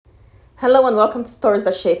Hello and welcome to Stories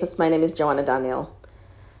That Shape Us. My name is Joanna Daniel.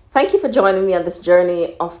 Thank you for joining me on this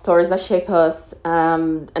journey of Stories That Shape Us.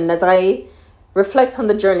 And as I reflect on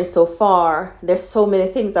the journey so far, there's so many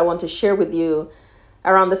things I want to share with you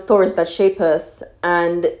around the stories that shape us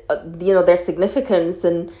and, their significance.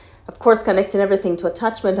 And of course, connecting everything to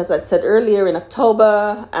attachment, as I said earlier in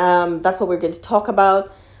October. That's what we're going to talk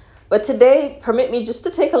about. But today, permit me just to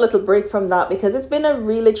take a little break from that because it's been a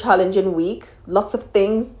really challenging week. Lots of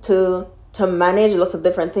things to manage, lots of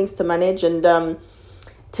different things to manage. And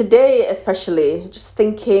today, especially, just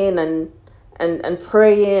thinking and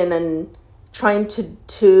praying and trying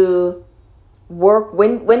to work.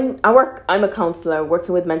 When I work, I'm a counselor.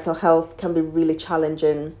 Working with mental health can be really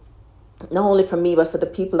challenging, not only for me, but for the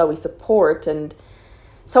people that we support. And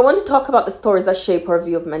so I want to talk about the stories that shape our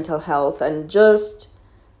view of mental health and just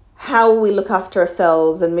how we look after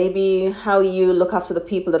ourselves and maybe how you look after the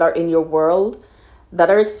people that are in your world that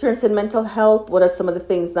are experiencing mental health. What are some of the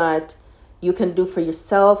things that you can do for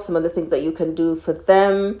yourself? Some of the things that you can do for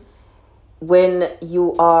them when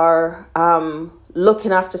you are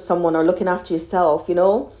looking after someone or looking after yourself,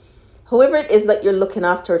 whoever it is that you're looking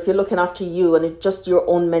after, if you're looking after you and it's just your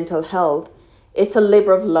own mental health, it's a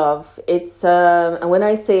labor of love. It's and when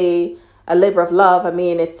I say a labor of love, I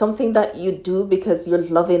mean, it's something that you do because you're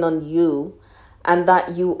loving on you and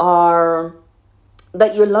that you're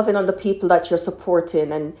loving on the people that you're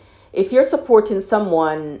supporting. And if you're supporting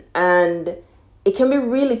someone, and it can be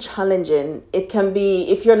really challenging, it can be,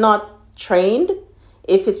 if you're not trained,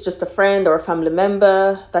 if it's just a friend or a family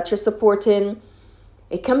member that you're supporting,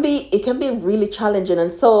 it can be really challenging.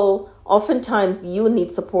 And so oftentimes you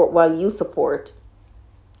need support while you support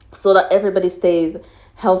so that everybody stays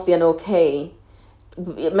healthy and okay.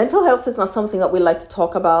 Mental health is not something that we like to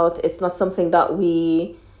talk about. It's not something that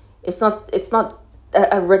it's not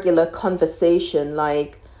a regular conversation.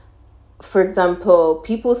 Like, for example,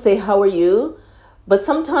 people say, how are you? But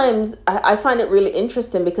sometimes I find it really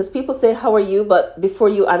interesting because people say, how are you? But before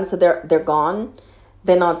you answer, they're gone.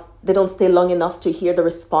 They don't stay long enough to hear the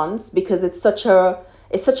response because it's such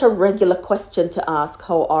a regular question to ask,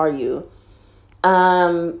 how are you?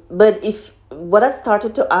 But what I've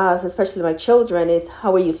started to ask, especially my children, is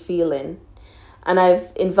how are you feeling? And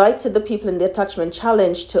I've invited the people in the Attachment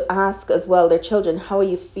Challenge to ask as well their children, how are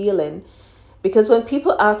you feeling? Because when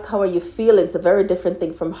people ask, how are you feeling? It's a very different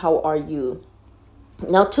thing from how are you?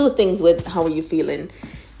 Now, two things with how are you feeling?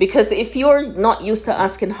 Because if you're not used to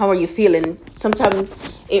asking, how are you feeling? Sometimes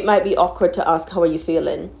it might be awkward to ask, how are you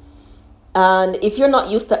feeling? And if you're not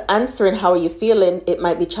used to answering, how are you feeling? It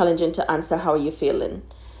might be challenging to answer, how are you feeling?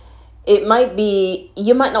 It might be,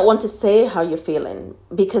 you might not want to say how you're feeling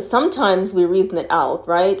because sometimes we reason it out,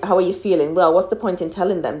 right? How are you feeling? Well, what's the point in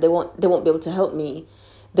telling them? They won't be able to help me.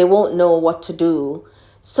 They won't know what to do.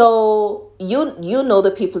 So you know the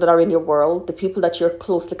people that are in your world, the people that you're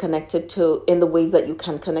closely connected to in the ways that you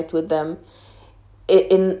can connect with them,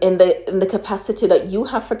 in the capacity that you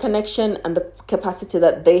have for connection and the capacity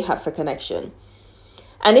that they have for connection.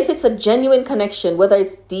 And if it's a genuine connection, whether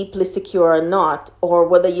it's deeply secure or not, or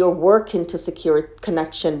whether you're working to secure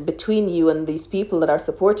connection between you and these people that are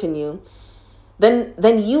supporting you, then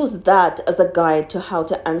use that as a guide to how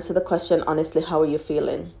to answer the question, honestly, how are you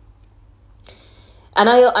feeling? And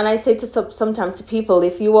I say to sometimes to people,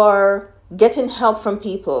 if you are getting help from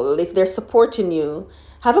people, if they're supporting you,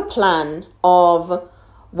 have a plan of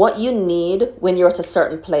what you need when you're at a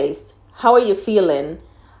certain place. How are you feeling?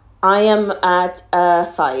 I am at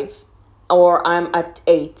 5 or I'm at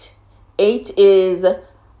 8. 8 is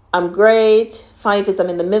I'm great. 5 is I'm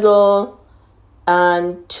in the middle.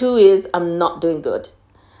 And 2 is I'm not doing good.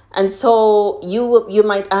 And so you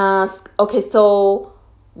might ask, okay, so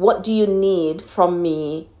what do you need from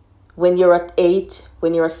me when you're at 8,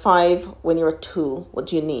 when you're at 5, when you're at 2? What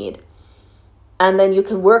do you need? And then you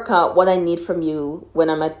can work out what I need from you when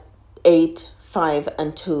I'm at 8, 5,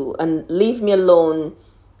 and 2. And leave me alone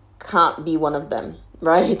can't be one of them,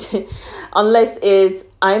 right? Unless it's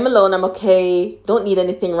I'm alone, I'm okay, don't need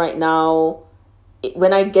anything right now.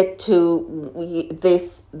 When I get to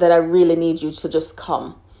this, that I really need you to just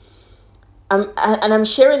come. And I'm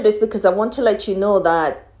sharing this because I want to let you know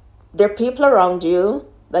that there are people around you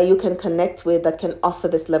that you can connect with that can offer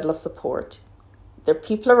this level of support. There are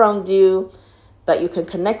people around you that you can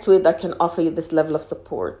connect with that can offer you this level of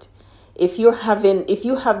support. If you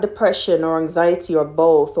have depression or anxiety or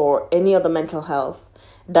both or any other mental health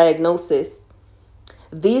diagnosis,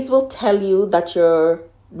 these will tell you that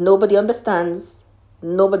nobody understands,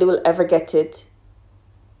 nobody will ever get it.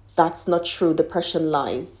 That's not true. Depression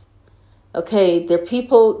lies. Okay, there are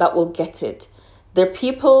people that will get it. There are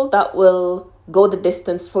people that will go the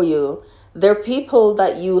distance for you. They're people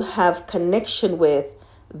that you have connection with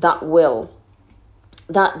that will.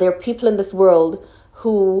 That there are people in this world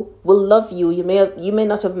who will love you. You may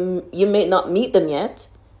not meet them yet.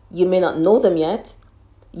 You may not know them yet.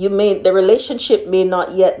 The relationship may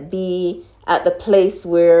not yet be at the place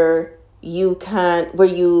where you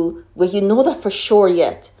know that for sure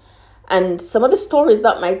yet. And some of the stories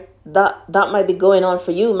that might be going on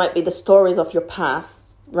for you might be the stories of your past,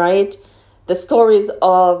 right? The stories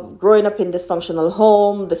of growing up in dysfunctional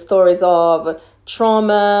home, the stories of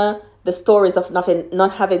trauma, the stories of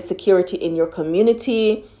not having security in your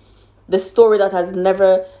community, the story that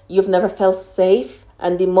you've never felt safe,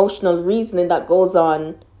 and the emotional reasoning that goes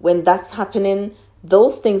on when that's happening.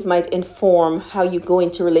 Those things might inform how you go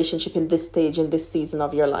into relationship in this stage, in this season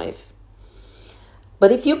of your life.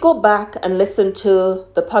 But if you go back and listen to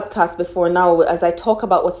the podcast before now, as I talk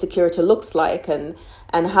about what security looks like and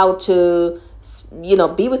how to,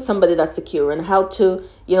 be with somebody that's secure, and how to,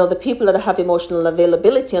 the people that have emotional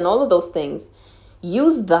availability and all of those things,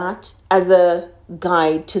 use that as a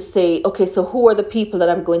guide to say, okay, so who are the people that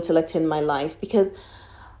I'm going to let in my life? Because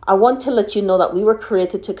I want to let you know that we were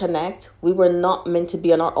created to connect. We were not meant to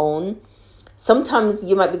be on our own. Sometimes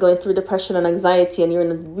you might be going through depression and anxiety and you're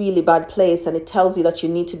in a really bad place, and it tells you that you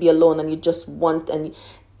need to be alone, and and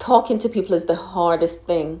talking to people is the hardest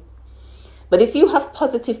thing. But if you have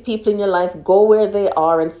positive people in your life, go where they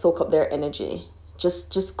are and soak up their energy.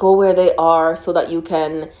 Just go where they are so that you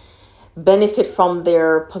can benefit from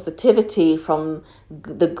their positivity, from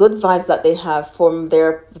the good vibes that they have, from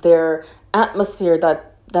their atmosphere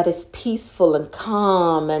that is peaceful and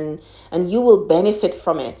calm, and you will benefit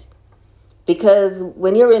from it. Because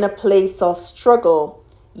when you're in a place of struggle,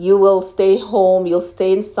 you will stay home, you'll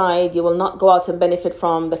stay inside, you will not go out and benefit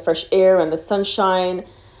from the fresh air and the sunshine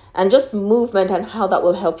and just movement, and how that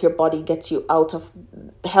will help your body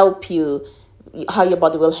how your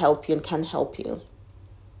body will help you and can help you.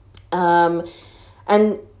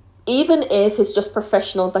 And even if it's just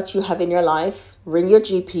professionals that you have in your life, ring your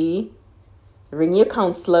GP, ring your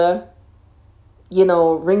counselor,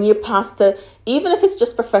 ring your pastor. Even if it's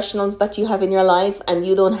just professionals that you have in your life and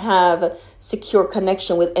you don't have secure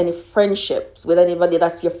connection with any friendships, with anybody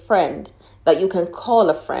that's your friend, that you can call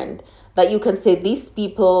a friend, that you can say, these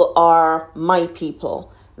people are my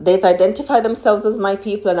people. They've identified themselves as my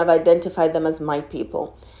people, and I've identified them as my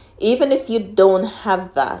people. Even if you don't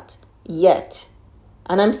have that yet,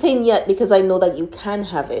 and I'm saying yet because I know that you can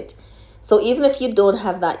have it. So even if you don't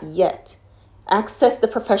have that yet, access the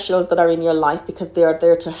professionals that are in your life, because they are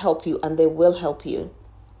there to help you and they will help you.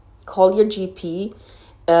 Call your GP.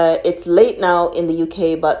 It's late now in the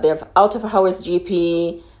UK, but they have out of hours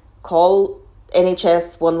GP. Call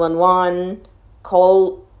NHS 111.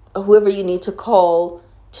 Call whoever you need to call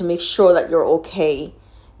to make sure that you're okay.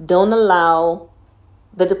 Don't allow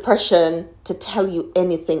the depression to tell you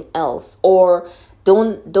anything else, or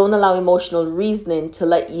don't allow emotional reasoning to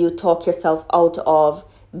let you talk yourself out of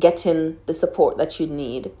getting the support that you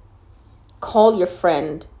need. Call your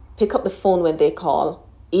friend. Pick up the phone when they call.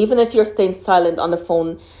 Even if you're staying silent on the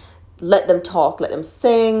phone, let them talk, let them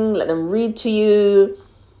sing, let them read to you,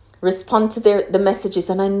 respond to the messages.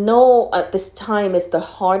 And I know at this time it's the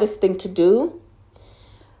hardest thing to do,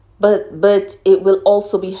 but it will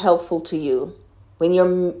also be helpful to you when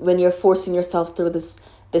you're forcing yourself through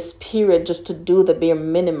this period just to do the bare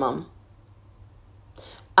minimum.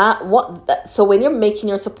 So when you're making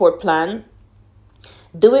your support plan,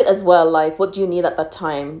 do it as well. Like, what do you need at that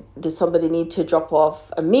time? Does somebody need to drop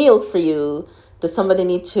off a meal for you? Does somebody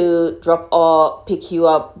need to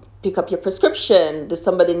pick up your prescription? Does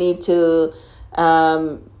somebody need to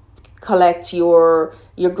collect your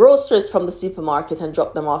groceries from the supermarket and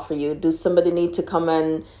drop them off for you? Does somebody need to come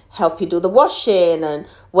and help you do the washing? And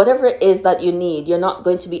whatever it is that you need, you're not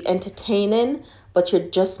going to be entertaining, but you're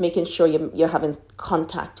just making sure you're having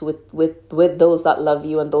contact with those that love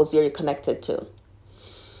you and those you're connected to.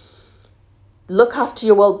 Look after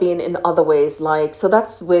your well-being in other ways, so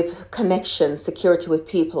that's with connection, security with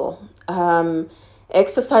people.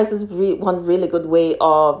 Exercise is one really good way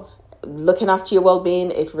of looking after your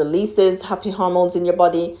well-being. It releases happy hormones in your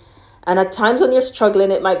body. And at times when you're struggling,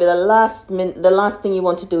 it might be the last thing you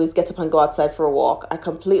want to do is get up and go outside for a walk. I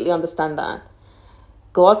completely understand that.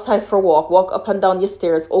 Go outside for a walk up and down your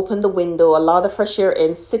stairs, open the window, allow the fresh air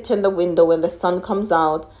in, sit in the window when the sun comes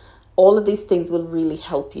out. All of these things will really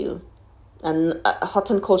help you. And a hot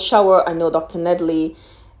and cold shower, I know Dr. Nedley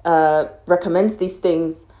recommends these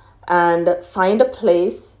things. And find a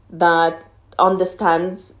place that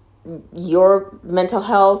understands your mental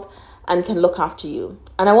health and can look after you.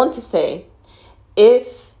 And I want to say,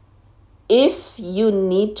 if If you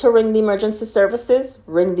need to ring the emergency services,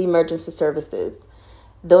 ring the emergency services.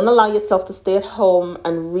 Don't allow yourself to stay at home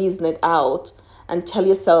and reason it out and tell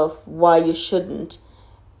yourself why you shouldn't.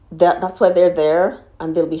 That's why they're there,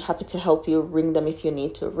 and they'll be happy to help you. Ring them if you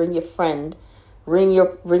need to. Ring your friend, ring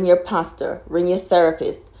your pastor, ring your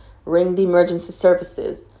therapist, ring the emergency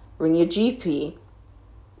services, ring your GP.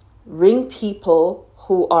 Ring people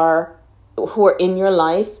who are in your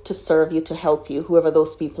life to serve you, to help you, whoever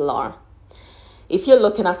those people are. If you're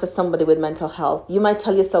looking after somebody with mental health, you might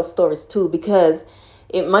tell yourself stories too, because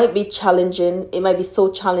it might be challenging. It might be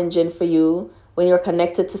so challenging for you when you're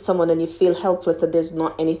connected to someone and you feel helpless that there's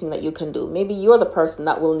not anything that you can do. Maybe you're the person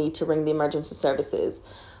that will need to ring the emergency services,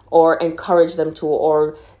 or encourage them to,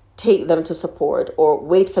 or take them to support, or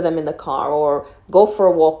wait for them in the car, or go for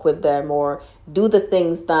a walk with them, or do the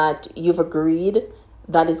things that you've agreed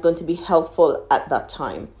that is going to be helpful at that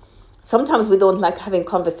time. Sometimes we don't like having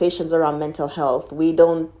conversations around mental health. We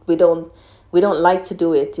don't like to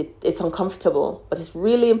do it. It's uncomfortable, but it's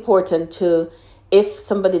really important to, if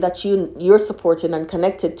somebody that you're supporting and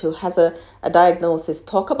connected to has a diagnosis,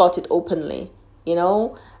 talk about it openly,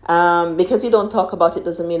 because you don't talk about it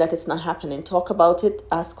doesn't mean that it's not happening. Talk about it,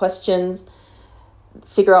 ask questions,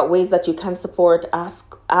 figure out ways that you can support,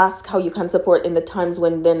 ask how you can support in the times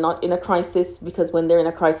when they're not in a crisis, because when they're in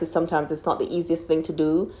a crisis, sometimes it's not the easiest thing to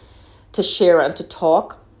do, to share and to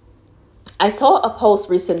talk. I saw a post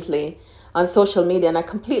recently on social media, and I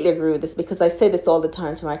completely agree with this, because I say this all the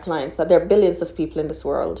time to my clients, that there are billions of people in this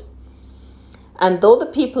world. And though the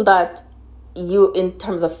people that you, in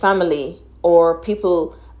terms of family or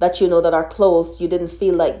people that you know that are close, you didn't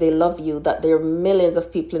feel like they love you, that there are millions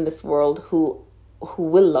of people in this world who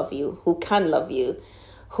will love you, who can love you,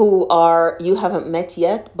 you haven't met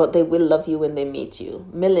yet, but they will love you when they meet you.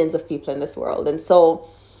 Millions of people in this world. And so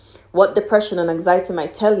what depression and anxiety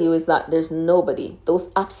might tell you is that there's nobody. Those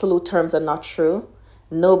absolute terms are not true.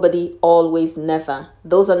 Nobody, always, never.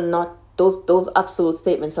 Those absolute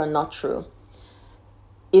statements are not true.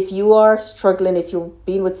 If you are struggling, if you've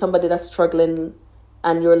been with somebody that's struggling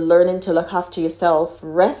and you're learning to look after yourself,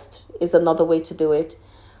 rest is another way to do it.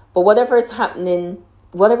 But whatever is happening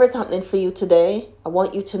for you today, I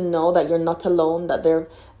want you to know that you're not alone, that there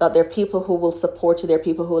are people who will support you, there are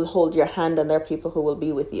people who will hold your hand, and there are people who will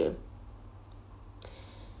be with you.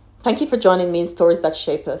 Thank you for joining me in Stories That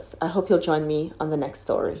Shape Us. I hope you'll join me on the next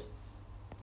story.